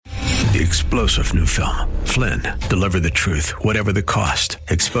The explosive new film, Flynn, deliver the truth, whatever the cost,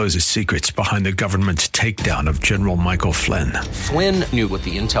 exposes secrets behind the government's takedown of General Michael Flynn. Flynn knew what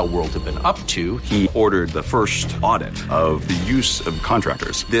the intel world had been up to. He ordered the first audit of the use of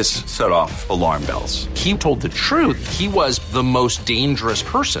contractors. This set off alarm bells. He told the truth. He was the most dangerous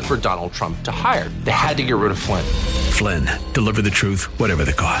person for Donald Trump to hire. They had to get rid of Flynn. Flynn, deliver the truth, whatever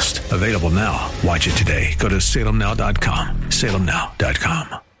the cost. Available now. Watch it today. Go to salemnow.com.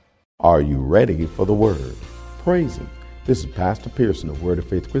 salemnow.com. Are you ready for the word? Praise Him. This is Pastor Pearson of Word of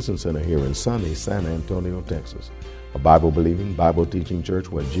Faith Christian Center here in sunny San Antonio, Texas. A Bible-believing, Bible-teaching church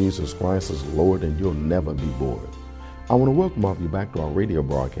where Jesus Christ is Lord and you'll never be bored. I want to welcome all of you back to our radio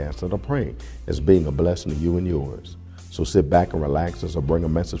broadcast that I pray is being a blessing to you and yours. So sit back and relax as I bring a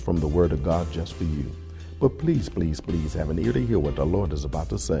message from the Word of God just for you. But please, please, please have an ear to hear what the Lord is about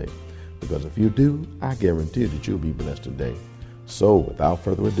to say. Because if you do, I guarantee that you'll be blessed today. So, without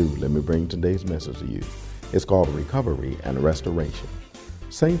further ado, let me bring today's message to you. It's called Recovery and Restoration.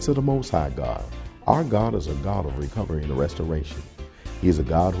 Saints of the Most High God, our God is a God of recovery and restoration. He is a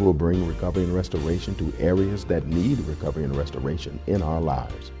God who will bring recovery and restoration to areas that need recovery and restoration in our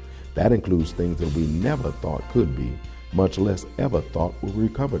lives. That includes things that we never thought could be, much less ever thought were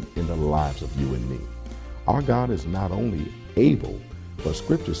recovered in the lives of you and me. Our God is not only able, but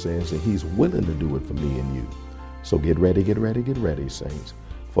Scripture says that He's willing to do it for me and you. So get ready, saints,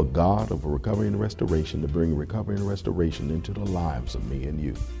 for God of recovery and restoration to bring recovery and restoration into the lives of me and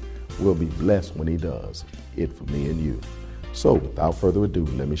you. We'll be blessed when He does it for me and you. So without further ado,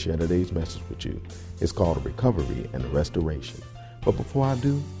 let me share today's message with you. It's called Recovery and Restoration. But before I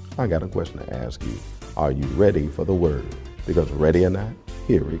do, I got a question to ask you. Are you ready for the word? Because ready or not,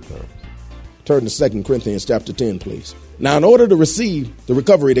 here it comes. Turn to 2 Corinthians chapter 10, please. Now, in order to receive the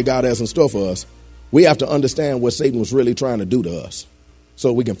recovery that God has in store for us, we have to understand what Satan was really trying to do to us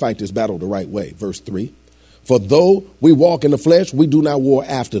so we can fight this battle the right way. Verse 3, for though we walk in the flesh, we do not war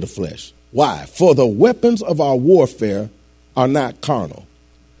after the flesh. Why? For the weapons of our warfare are not carnal,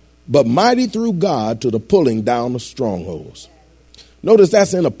 but mighty through God to the pulling down of strongholds. Notice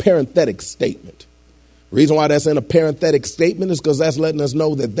that's in a parenthetic statement. The reason why that's in a parenthetic statement is because that's letting us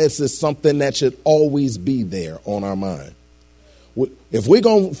know that this is something that should always be there on our mind. If we're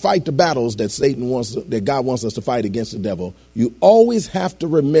going to fight the battles that God wants us to fight against the devil, you always have to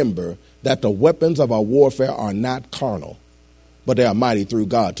remember that the weapons of our warfare are not carnal, but they are mighty through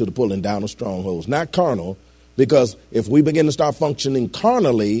God to the pulling down of strongholds. Not carnal, because if we begin to start functioning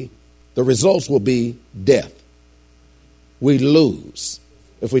carnally, the results will be death. We lose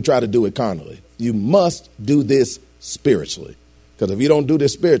if we try to do it carnally. You must do this spiritually, because if you don't do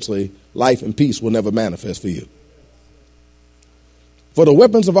this spiritually, life and peace will never manifest for you. For the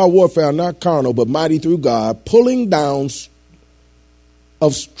weapons of our warfare are not carnal, but mighty through God, pulling down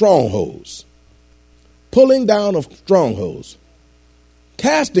of strongholds. Pulling down of strongholds.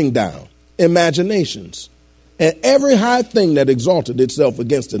 Casting down imaginations and every high thing that exalted itself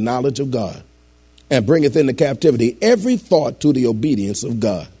against the knowledge of God, and bringeth into captivity every thought to the obedience of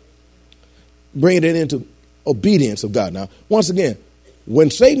God. Bringing it into obedience of God. Now, once again,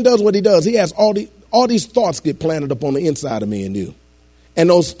 when Satan does what he does, he has all these thoughts get planted up on the inside of me and you. And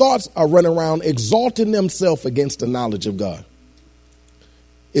those thoughts are running around exalting themselves against the knowledge of God.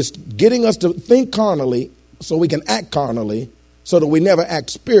 It's getting us to think carnally so we can act carnally so that we never act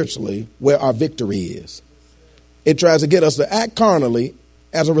spiritually where our victory is. It tries to get us to act carnally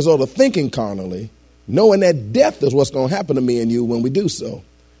as a result of thinking carnally, knowing that death is what's going to happen to me and you when we do so,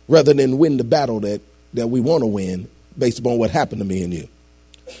 rather than win the battle that we want to win based upon what happened to me and you.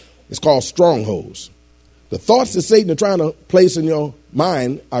 It's called strongholds. The thoughts that Satan is trying to place in your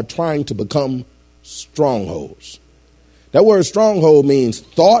mind are trying to become strongholds. That word stronghold means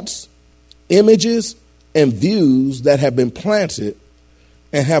thoughts, images, and views that have been planted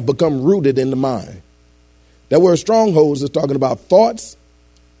and have become rooted in the mind. That word strongholds is talking about thoughts,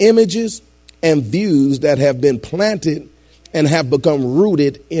 images, and views that have been planted and have become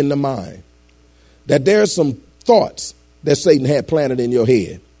rooted in the mind. That there are some thoughts that Satan had planted in your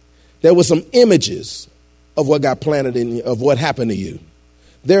head. There were some images of what got planted in you, of what happened to you.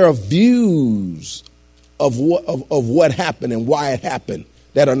 There are views of what happened and why it happened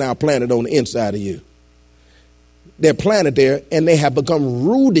that are now planted on the inside of you. They're planted there and they have become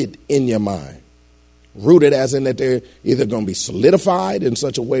rooted in your mind. Rooted as in that they're either going to be solidified in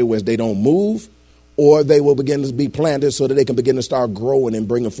such a way where they don't move, or they will begin to be planted so that they can begin to start growing and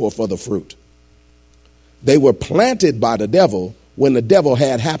bringing forth other fruit. They were planted by the devil when the devil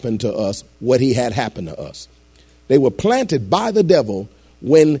had happened to us what he had happened to us. They were planted by the devil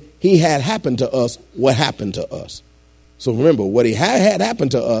when he had happened to us what happened to us. So remember, what he had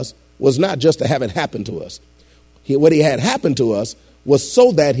happened to us was not just to have it happen to us. What he had happen to us was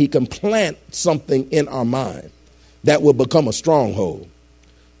so that he can plant something in our mind that will become a stronghold.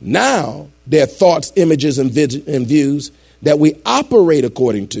 Now, there are thoughts, images, and views that we operate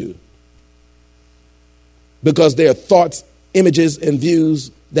according to, because there are thoughts, images, and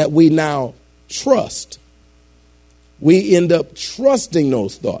views that we now trust. We end up trusting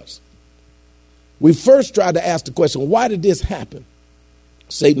those thoughts. We first tried to ask the question, why did this happen?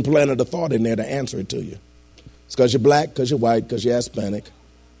 Satan planted a thought in there to answer it to you. It's because you're black, because you're white, because you're Hispanic,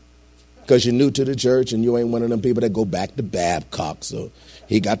 because you're new to the church and you ain't one of them people that go back to Babcock. So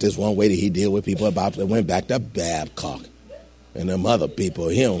he got this one way that he deal with people about that went back to Babcock. And them other people,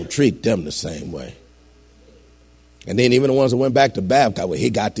 he don't treat them the same way. And then even the ones that went back to Babcock, well, he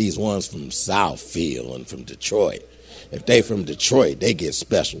got these ones from Southfield and from Detroit. If they from Detroit, they get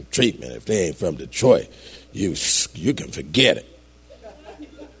special treatment. If they ain't from Detroit, you can forget it.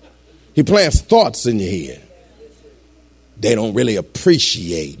 He plants thoughts in your head. They don't really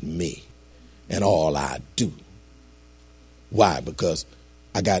appreciate me and all I do. Why? Because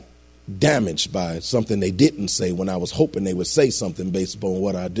I got damaged by something they didn't say when I was hoping they would say something based upon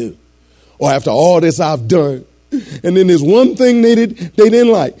what I do. Or after all this I've done, and then there's one thing they didn't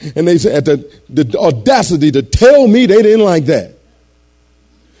like, and they had the audacity to tell me they didn't like that.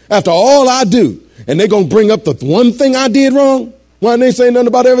 After all I do, and they're going to bring up the one thing I did wrong, why didn't they say nothing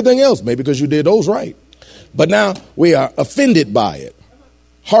about everything else? Maybe because you did those right. But now we are offended by it,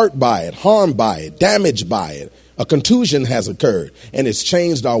 hurt by it, harmed by it, damaged by it. A contusion has occurred, and it's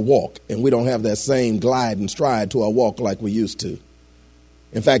changed our walk, and we don't have that same glide and stride to our walk like we used to.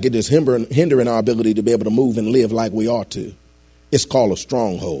 In fact, it is hindering our ability to be able to move and live like we ought to. It's called a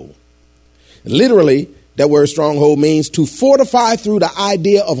stronghold. Literally, that word stronghold means to fortify through the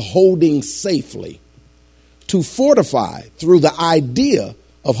idea of holding safely. To fortify through the idea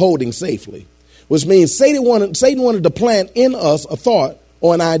of holding safely, which means Satan wanted to plant in us a thought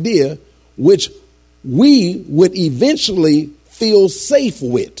or an idea which we would eventually feel safe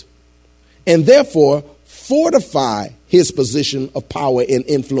with, and therefore fortify his position of power and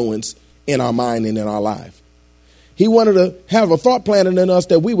influence in our mind and in our life. He wanted to have a thought planted in us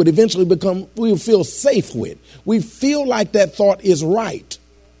that we would eventually we would feel safe with. We feel like that thought is right.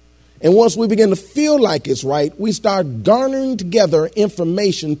 And once we begin to feel like it's right, we start garnering together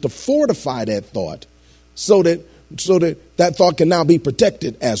information to fortify that thought so that thought can now be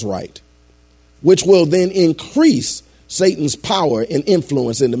protected as right, which will then increase Satan's power and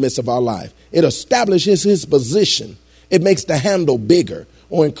influence in the midst of our life. It establishes his position. It makes the handle bigger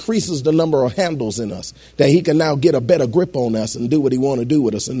or increases the number of handles in us that he can now get a better grip on us and do what he want to do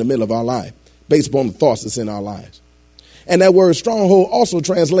with us in the middle of our life based upon the thoughts that's in our lives. And that word stronghold also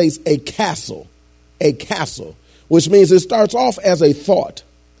translates a castle, which means it starts off as a thought,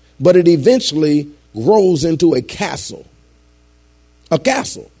 but it eventually grows into a castle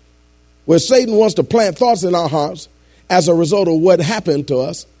where Satan wants to plant thoughts in our hearts as a result of what happened to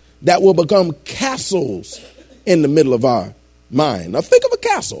us that will become castles in the middle of our mind. Now think of a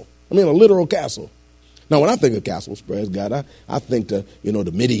castle. I mean a literal castle. Now when I think of castles, praise God, I think the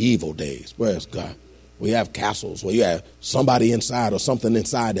medieval days, praise God. We have castles where you have somebody inside or something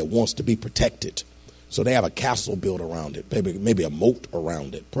inside that wants to be protected. So they have a castle built around it, maybe a moat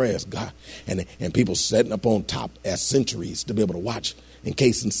around it, praise God. And people setting up on top as sentries to be able to watch in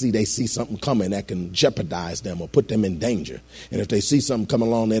case they see something coming that can jeopardize them or put them in danger. And if they see something coming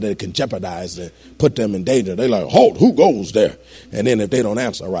along there that can jeopardize them, put them in danger, they're like, halt, who goes there? And then if they don't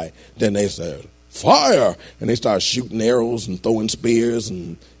answer right, then they say, fire. And they start shooting arrows and throwing spears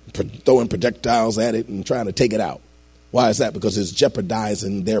and throwing projectiles at it and trying to take it out. Why is that? Because it's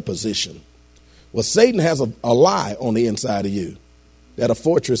jeopardizing their position. Well, Satan has a lie on the inside of you that a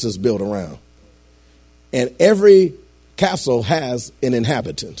fortress is built around. And every castle has an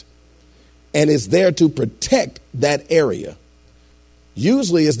inhabitant. And it's there to protect that area.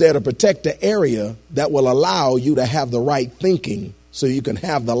 Usually it's there to protect the area that will allow you to have the right thinking so you can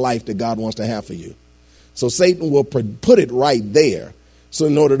have the life that God wants to have for you. So Satan will put it right there. So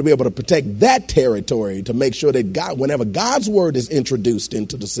in order to be able to protect that territory, to make sure that God, whenever God's word is introduced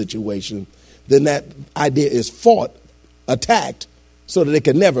into the situation, then that idea is attacked, so that it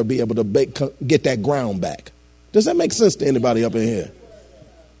can never be able to get that ground back. Does that make sense to anybody up in here?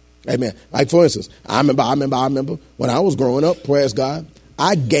 Amen. Like for instance, I remember when I was growing up, praise God,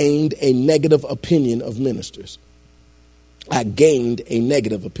 I gained a negative opinion of ministers. I gained a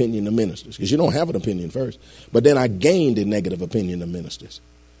negative opinion of ministers because you don't have an opinion first. But then I gained a negative opinion of ministers.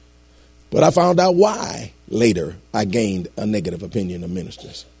 But I found out why later I gained a negative opinion of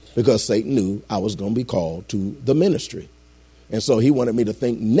ministers, because Satan knew I was going to be called to the ministry. And so he wanted me to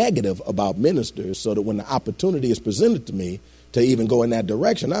think negative about ministers so that when the opportunity is presented to me to even go in that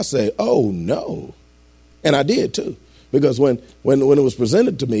direction, I say, oh, no. And I did, too. Because when it was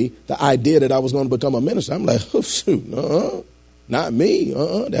presented to me, the idea that I was going to become a minister, I'm like, oh, shoot, not me.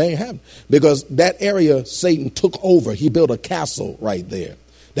 That ain't happening. Because that area Satan took over. He built a castle right there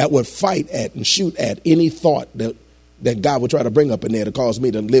that would fight at and shoot at any thought that God would try to bring up in there to cause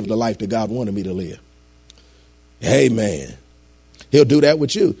me to live the life that God wanted me to live. Amen. He'll do that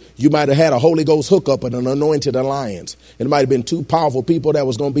with you. You might have had a Holy Ghost hookup and an anointed alliance. It might have been two powerful people that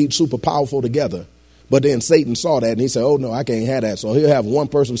was going to be super powerful together. But then Satan saw that and he said, oh, no, I can't have that. So he'll have one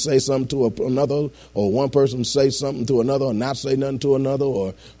person say something to another, or one person say something to another, or not say nothing to another,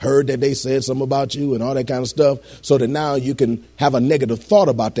 or heard that they said something about you and all that kind of stuff, so that now you can have a negative thought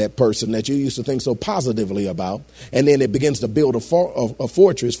about that person that you used to think so positively about. And then it begins to build a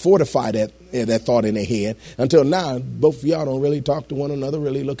fortress, fortify that thought in their head, until now both of y'all don't really talk to one another,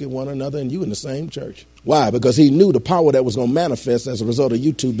 really look at one another, and you in the same church. Why? Because he knew the power that was going to manifest as a result of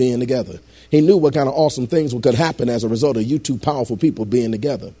you two being together. He knew what kind of awesome things could happen as a result of you two powerful people being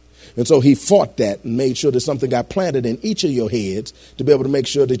together. And so he fought that and made sure that something got planted in each of your heads to be able to make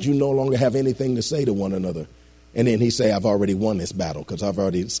sure that you no longer have anything to say to one another. And then he say, I've already won this battle because I've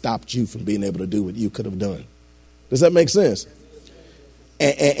already stopped you from being able to do what you could have done. Does that make sense?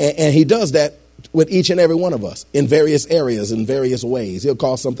 And he does that with each and every one of us in various areas, in various ways. He'll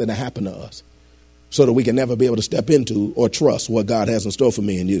cause something to happen to us so that we can never be able to step into or trust what God has in store for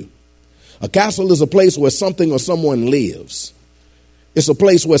me and you. A castle is a place where something or someone lives. It's a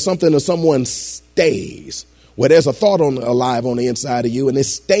place where something or someone stays, where there's a thought alive on the inside of you, and it's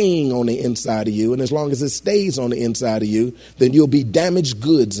staying on the inside of you. And as long as it stays on the inside of you, then you'll be damaged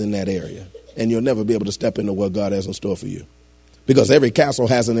goods in that area, and you'll never be able to step into what God has in store for you. Because every castle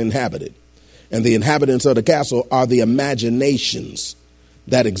has an inhabitant, and the inhabitants of the castle are the imaginations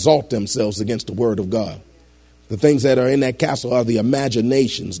that exalt themselves against the word of God. The things that are in that castle are the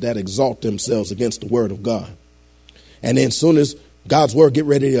imaginations that exalt themselves against the word of God. And then as soon as God's word get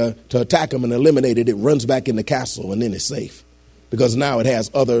ready to attack them and eliminate it, it runs back in the castle, and then it's safe. Because now it has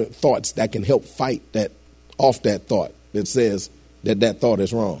other thoughts that can help fight that off that thought that says that thought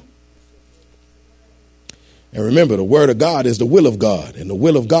is wrong. And remember, the word of God is the will of God. And the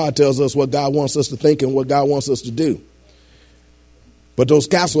will of God tells us what God wants us to think and what God wants us to do. But those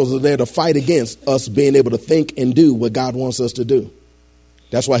castles are there to fight against us being able to think and do what God wants us to do.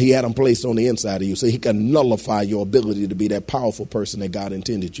 That's why he had them placed on the inside of you, so he can nullify your ability to be that powerful person that God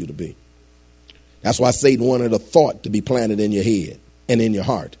intended you to be. That's why Satan wanted a thought to be planted in your head and in your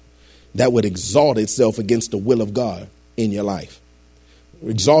heart that would exalt itself against the will of God in your life.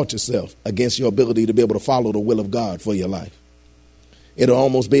 Exalt yourself against your ability to be able to follow the will of God for your life. It'll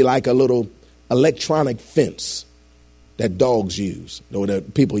almost be like a little electronic fence that dogs use, or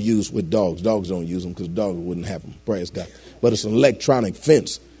that people use with dogs. Dogs don't use them because dogs wouldn't have them, praise God. But it's an electronic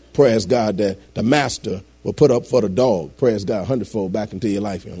fence, praise God, that the master will put up for the dog, praise God, 100-fold back into your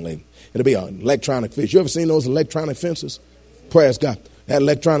life, young lady. It'll be an electronic fence. You ever seen those electronic fences? Praise God. That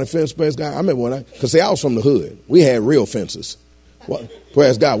electronic fence, praise God. I remember because I was from the hood. We had real fences.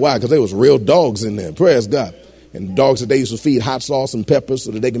 Praise God. Why? Because there was real dogs in there, praise God. And dogs that they used to feed hot sauce and peppers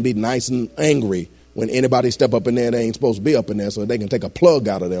so that they can be nice and angry when anybody step up in there, they ain't supposed to be up in there, so they can take a plug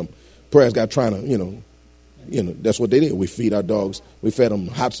out of them. Praise God, trying to, you know, that's what they did. We feed our dogs. We fed them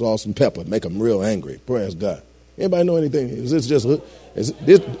hot sauce and pepper, make them real angry. Praise God. Anybody know anything? Is this just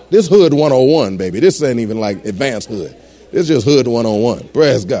this hood 101, baby? This ain't even like advanced hood. This is just hood 101.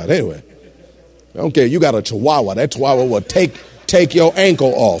 Praise God. Anyway, I don't care. You got a chihuahua. That chihuahua will take your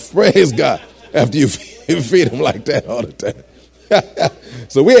ankle off. Praise God. After you feed them like that all the time.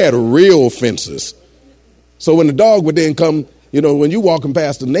 So we had real fences. So when the dog would then come, you know, when you walking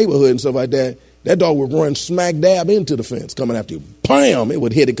past the neighborhood and stuff like that, that dog would run smack dab into the fence coming after you. Bam! It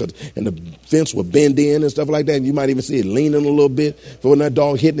would hit it, and the fence would bend in and stuff like that. And you might even see it leaning a little bit for when that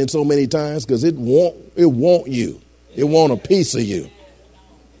dog hitting it so many times because it want you. It want a piece of you.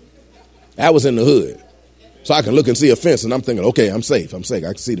 That was in the hood. So I can look and see a fence and I'm thinking, okay, I'm safe. I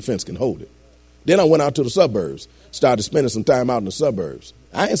can see the fence can hold it. Then I went out to the suburbs, started spending some time out in the suburbs.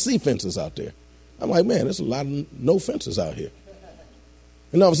 I didn't see fences out there. I'm like, man, there's a lot of no fences out here.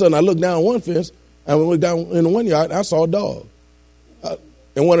 And all of a sudden I looked down one fence, and when I looked down in the one yard, I saw a dog.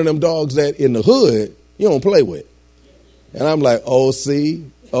 And one of them dogs that in the hood, you don't play with. And I'm like, see,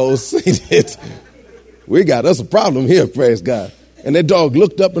 we got us a problem here, praise God. And that dog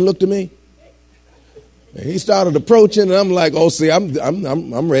looked up and looked at me. And he started approaching, and I'm like,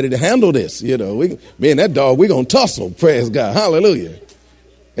 I'm ready to handle this. You know, me and that dog, we're going to tussle, praise God, hallelujah.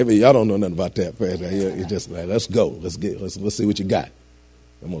 I mean, y'all don't know nothing about that. You're just like, let's go. Let's see what you got.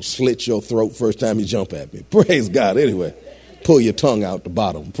 I'm going to slit your throat first time you jump at me. Praise God. Anyway, pull your tongue out the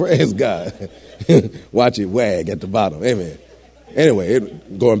bottom. Praise God. Watch it wag at the bottom. Amen. Anyway,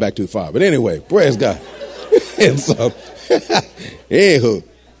 going back too far. But anyway, praise God. And so, anywho,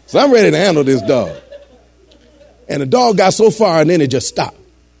 so I'm ready to handle this dog. And the dog got so far and then it just stopped.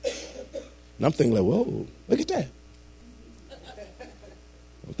 And I'm thinking like, whoa, look at that.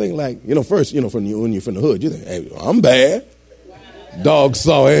 I'm thinking like, first, when you're from the hood, you think, hey, I'm bad. Dog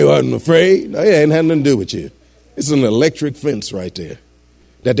saw, he wasn't afraid. No, it ain't had nothing to do with you. It's an electric fence right there.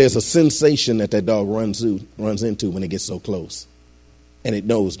 That there's a sensation that dog runs into when it gets so close. And it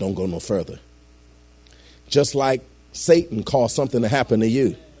knows don't go no further. Just like Satan caused something to happen to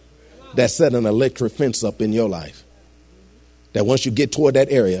you that set an electric fence up in your life. That once you get toward that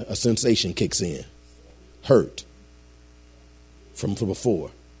area, a sensation kicks in. Hurt from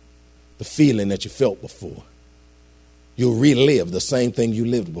before. The feeling that you felt before. You'll relive the same thing you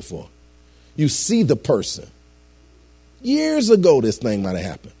lived before. You see the person. Years ago, this thing might have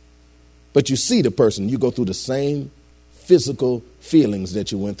happened. But you see the person, you go through the same physical feelings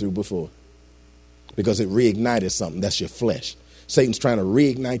that you went through before. Because it reignited something. That's your flesh. Satan's trying to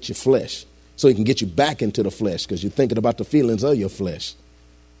reignite your flesh so he can get you back into the flesh because you're thinking about the feelings of your flesh.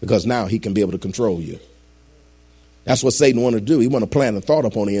 Because now he can be able to control you. That's what Satan wants to do. He wants to plant a thought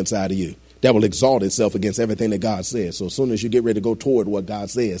up on the inside of you that will exalt itself against everything that God says. So as soon as you get ready to go toward what God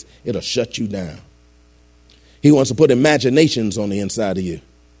says, it'll shut you down. He wants to put imaginations on the inside of you.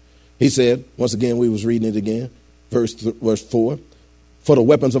 He said, once again, we was reading it again, verse 4, for the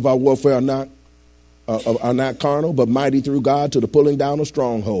weapons of our warfare are not carnal, but mighty through God to the pulling down of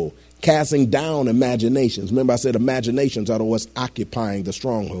stronghold, casting down imaginations. Remember I said imaginations are what's occupying the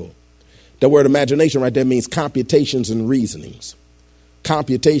stronghold. The word imagination right there means computations and reasonings.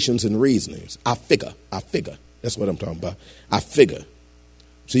 Computations and reasonings. I figure. That's what I'm talking about. I figure.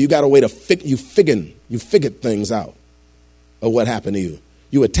 So you got a way to you figured things out of what happened to you.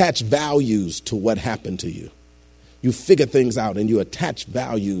 You attach values to what happened to you. You figure things out and you attach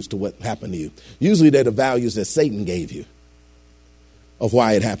values to what happened to you. Usually they're the values that Satan gave you of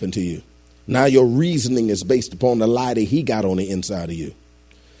why it happened to you. Now your reasoning is based upon the lie that he got on the inside of you.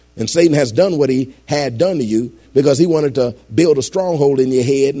 And Satan has done what he had done to you because he wanted to build a stronghold in your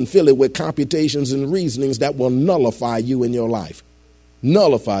head and fill it with computations and reasonings that will nullify you in your life.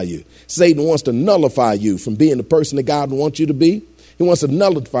 Nullify you. Satan wants to nullify you from being the person that God wants you to be. He wants to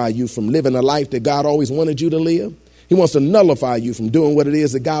nullify you from living a life that God always wanted you to live. He wants to nullify you from doing what it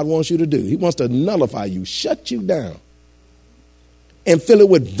is that God wants you to do. He wants to nullify you, shut you down, and fill it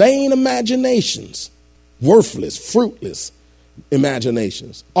with vain imaginations, worthless, fruitless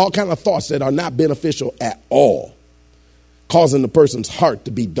imaginations, all kind of thoughts that are not beneficial at all, causing the person's heart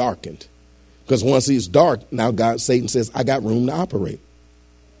to be darkened. Because once he's dark, now Satan says, I got room to operate.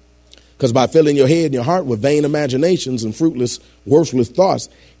 Because by filling your head and your heart with vain imaginations and fruitless, worthless thoughts,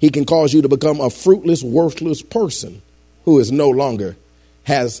 he can cause you to become a fruitless, worthless person who is no longer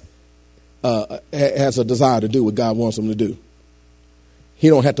has a desire to do what God wants him to do. He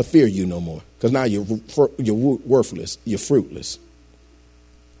don't have to fear you no more because now you're worthless, you're fruitless.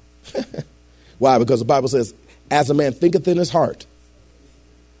 Why? Because the Bible says, as a man thinketh in his heart,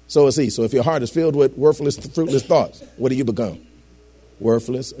 so is he. So if your heart is filled with worthless, fruitless thoughts, what do you become?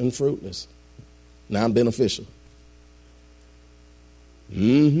 Worthless and fruitless, non-beneficial.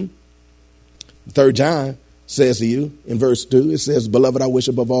 3 John says to you in verse 2, it says, beloved, I wish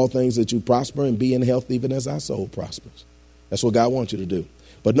above all things that you prosper and be in health even as our soul prospers. That's what God wants you to do.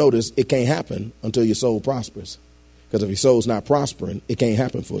 But notice, it can't happen until your soul prospers. Because if your soul's not prospering, it can't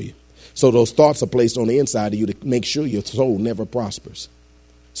happen for you. So those thoughts are placed on the inside of you to make sure your soul never prospers.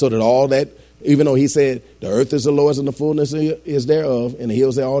 So that all that, even though he said, the earth is the Lord's and the fullness is thereof, and the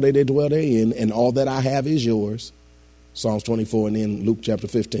hills are all they dwell therein, and all that I have is yours. Psalms 24 and then Luke chapter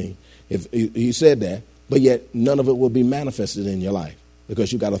 15. If he said that, but yet none of it will be manifested in your life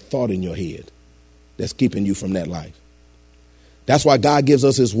because you got a thought in your head that's keeping you from that life. That's why God gives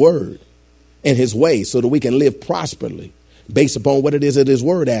us his word and his way so that we can live prosperously based upon what it is that his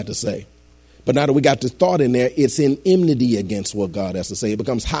word had to say. But now that we got this thought in there, it's in enmity against what God has to say. It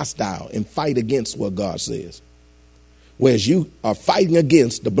becomes hostile and fight against what God says. Whereas you are fighting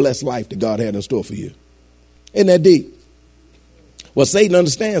against the blessed life that God had in store for you. Isn't that deep? Well, Satan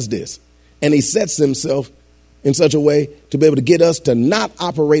understands this, and he sets himself in such a way to be able to get us to not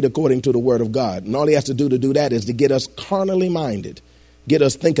operate according to the word of God. And all he has to do that is to get us carnally minded, get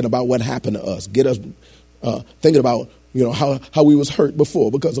us thinking about what happened to us, get us thinking about, how we was hurt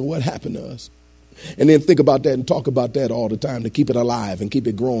before because of what happened to us. And then think about that and talk about that all the time to keep it alive and keep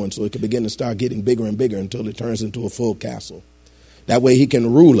it growing so it can begin to start getting bigger and bigger until it turns into a full castle. That way he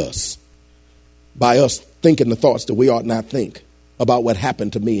can rule us by us thinking the thoughts that we ought not think about what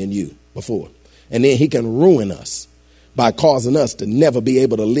happened to me and you before. And then he can ruin us by causing us to never be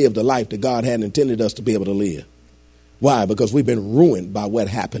able to live the life that God had intended us to be able to live. Why? Because we've been ruined by what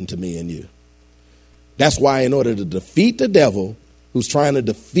happened to me and you. That's why in order to defeat the devil who's trying to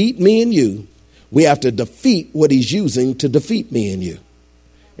defeat me and you, we have to defeat what he's using to defeat me and you.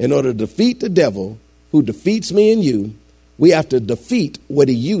 In order to defeat the devil who defeats me and you, we have to defeat what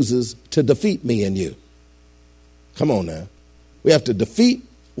he uses to defeat me and you. Come on now. We have to defeat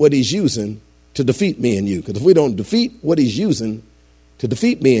what he's using to defeat me and you. Because if we don't defeat what he's using to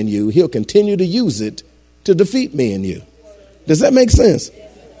defeat me and you, he'll continue to use it to defeat me and you. Does that make sense?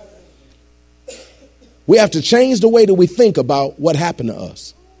 We have to change the way that we think about what happened to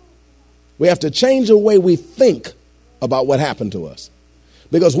us. We have to change the way we think about what happened to us.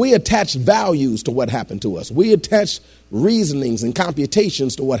 Because we attach values to what happened to us. We attach reasonings and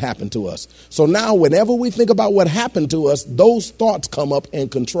computations to what happened to us. So now whenever we think about what happened to us, those thoughts come up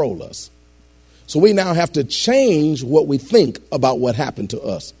and control us. So we now have to change what we think about what happened to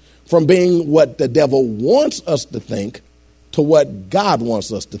us from being what the devil wants us to think to what God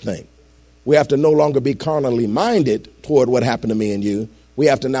wants us to think. We have to no longer be carnally minded toward what happened to me and you. We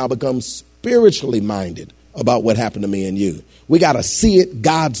have to now become spiritually minded about what happened to me and you. We got to see it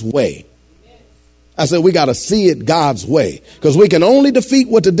God's way. I said we got to see it God's way, because we can only defeat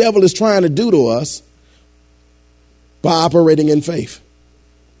what the devil is trying to do to us by operating in faith.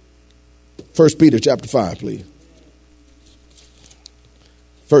 1 Peter chapter 5, please.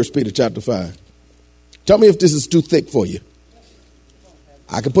 1 Peter chapter 5. Tell me if this is too thick for you.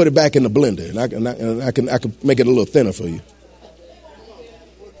 I can put it back in the blender and I can make it a little thinner for you.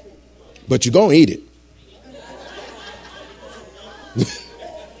 But you're going to eat it.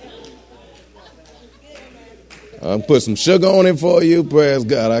 I'll put some sugar on it for you. Praise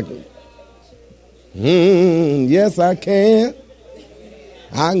God. Yes, I can.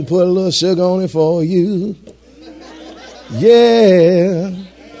 I can put a little sugar on it for you. Yeah.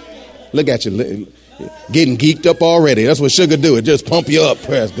 Look at you. Getting geeked up already. That's what sugar do. It just pump you up.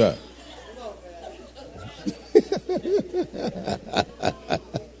 Praise God.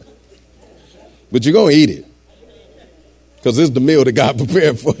 But you're going to eat it, because this is the meal that God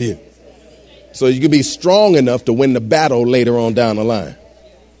prepared for you. So you can be strong enough to win the battle later on down the line,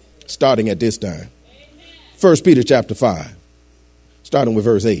 starting at this time. 1 Peter chapter 5, starting with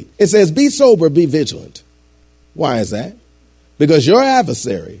verse 8. It says, be sober, be vigilant. Why is that? Because your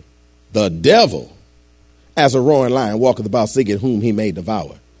adversary, the devil, as a roaring lion, walketh about seeking whom he may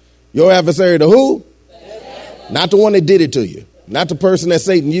devour. Your adversary, the who? Not the one that did it to you. Not the person that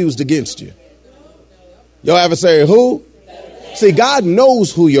Satan used against you. Your adversary, who? See, God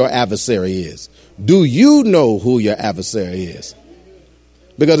knows who your adversary is. Do you know who your adversary is?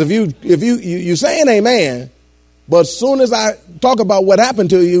 Because if you saying amen, but as soon as I talk about what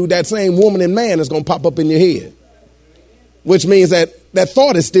happened to you, that same woman and man is going to pop up in your head, which means that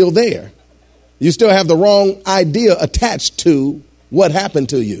thought is still there. You still have the wrong idea attached to what happened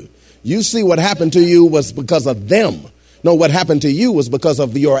to you. You see what happened to you was because of them. No, what happened to you was because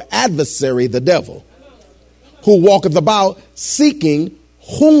of your adversary, the devil, who walketh about seeking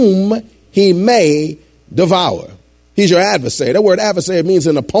whom he may devour. He's your adversary. That word adversary means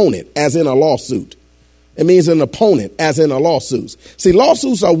an opponent, as in a lawsuit. It means an opponent, as in a lawsuit. See,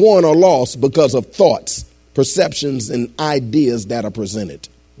 lawsuits are won or lost because of thoughts, perceptions, and ideas that are presented.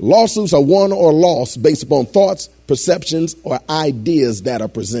 Lawsuits are won or lost based upon thoughts, perceptions, or ideas that are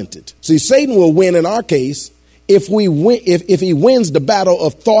presented. See, Satan will win in our case if he wins the battle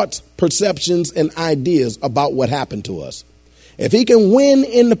of thoughts, perceptions, and ideas about what happened to us. If he can win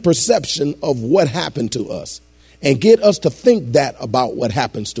in the perception of what happened to us and get us to think that about what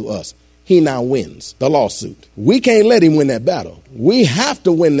happens to us, he now wins the lawsuit. We can't let him win that battle. We have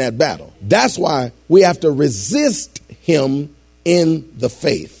to win that battle. That's why we have to resist him in the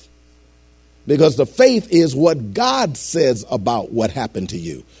faith. Because the faith is what God says about what happened to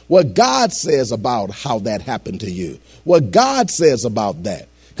you. What God says about how that happened to you. What God says about that.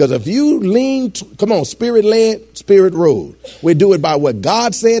 Because if you lean, spirit-led, spirit-ruled. We do it by what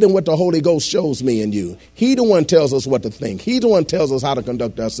God said and what the Holy Ghost shows me and you. He the one tells us what to think. He the one tells us how to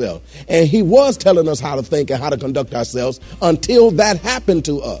conduct ourselves. And he was telling us how to think and how to conduct ourselves until that happened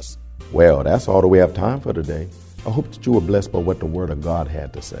to us. Well, that's all that we have time for today. I hope that you were blessed by what the Word of God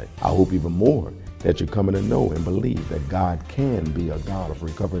had to say. I hope even more that you're coming to know and believe that God can be a God of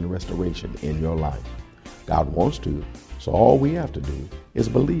recovery and restoration in your life. God wants to, so all we have to do is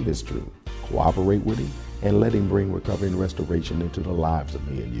believe it's true. Cooperate with him and let him bring recovery and restoration into the lives of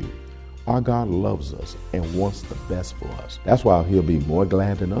me and you. Our God loves us and wants the best for us. That's why he'll be more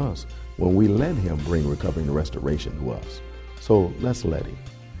glad than us when we let him bring recovery and restoration to us. So let's let him.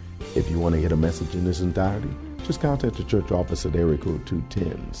 If you want to hear a message in its entirety, just contact the church office at area code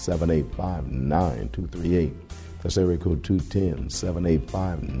 210-785-9238. That's area code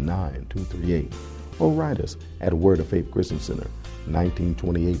 210-785-9238. Or write us at Word of Faith Christian Center,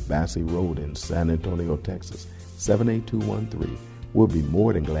 1928 Bassey Road in San Antonio, Texas, 78213. We'll be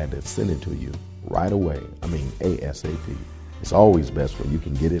more than glad to send it to you right away. ASAP. It's always best when you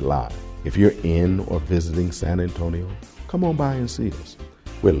can get it live. If you're in or visiting San Antonio, come on by and see us.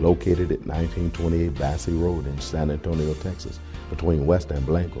 We're located at 1928 Bassey Road in San Antonio, Texas, between West and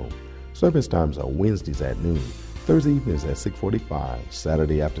Blanco. Service times are Wednesdays at noon, Thursday evenings at 6:45,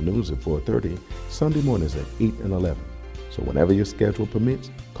 Saturday afternoons at 4:30, Sunday mornings at 8 and 11. So whenever your schedule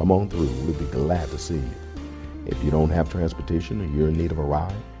permits, come on through. We'll be glad to see you. If you don't have transportation or you're in need of a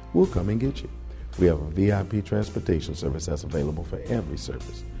ride, we'll come and get you. We have a VIP transportation service that's available for every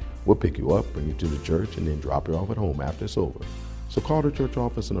service. We'll pick you up, bring you to the church, and then drop you off at home after it's over. So call the church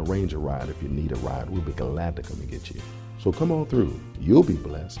office and arrange a ride. If you need a ride, we'll be glad to come and get you. So come on through. You'll be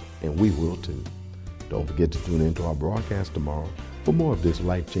blessed, and we will too. Don't forget to tune into our broadcast tomorrow for more of this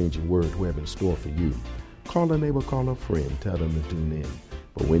life-changing word we have in store for you. Call a neighbor, call a friend, tell them to tune in.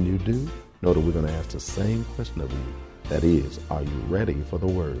 But when you do, know that we're going to ask the same question of you. That is, are you ready for the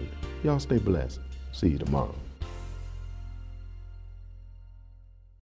word? Y'all stay blessed. See you tomorrow.